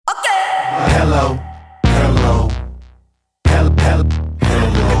Hello, hello, hello, hello.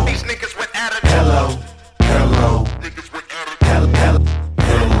 These niggas with attitude. Hello, hello, Niggas with attitude.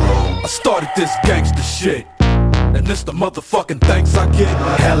 hello. I started this gangster shit, and this the motherfucking thanks I get.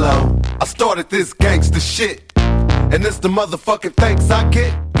 Hello, I started this gangster shit, and it's the motherfucking thanks I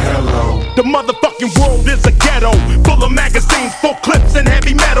get. hello. The motherfucking world is a ghetto, full of magazines, full clips and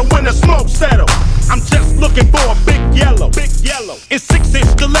heavy metal. When the smoke settles, I'm just looking for a big yellow. In 6-inch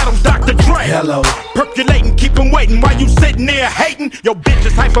stilettos, Dr. Dre. Hello. Percolating, keep 'em waiting while you sitting there hating. Your bitch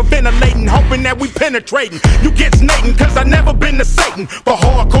is hyperventilating, hoping that we penetrating. You get snating, cause I never been to Satan. For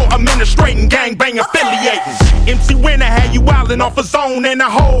hardcore administrating, gangbang affiliating. MC Winner had you wildin' off a zone and a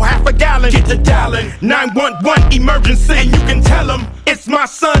whole half a gallon. Get to dialing 911 emergency, and you can tell him it's my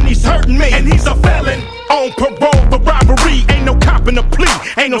son, he's hurting me, and he's a felon. On parole for robbery, ain't no copping a plea,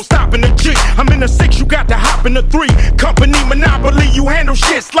 ain't no stopping the G. I'm in the 6, you got to hop in the 3. Company monopoly, you handle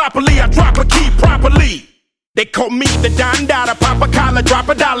shit sloppily, I drop a key properly. They call me the Don Dada, pop a collar, drop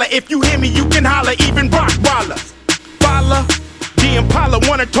a dollar. If you hear me, you can holler, even Rottweilers. Follow? The Impala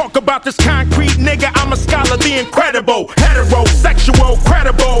wanna talk about this concrete nigga, I'm a scholar, the incredible. Heterosexual,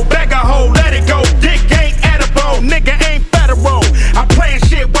 credible, beg a hoe, let it go. Dick ain't edible, nigga ain't federal. I plan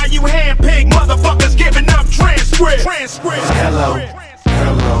shit while you handpick, motherfuckers giving up transcript. Hello,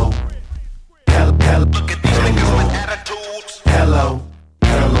 hello, hello, hello. Look at these niggas with attitudes. Hello,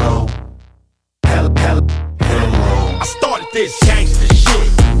 hello, hello, hello. I started this gangster shit,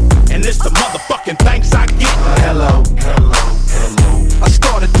 and it's the motherfucking thanks I get. Hello, hello, hello. I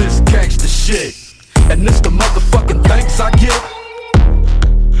started this gangster shit, and this the motherfucking thanks I get.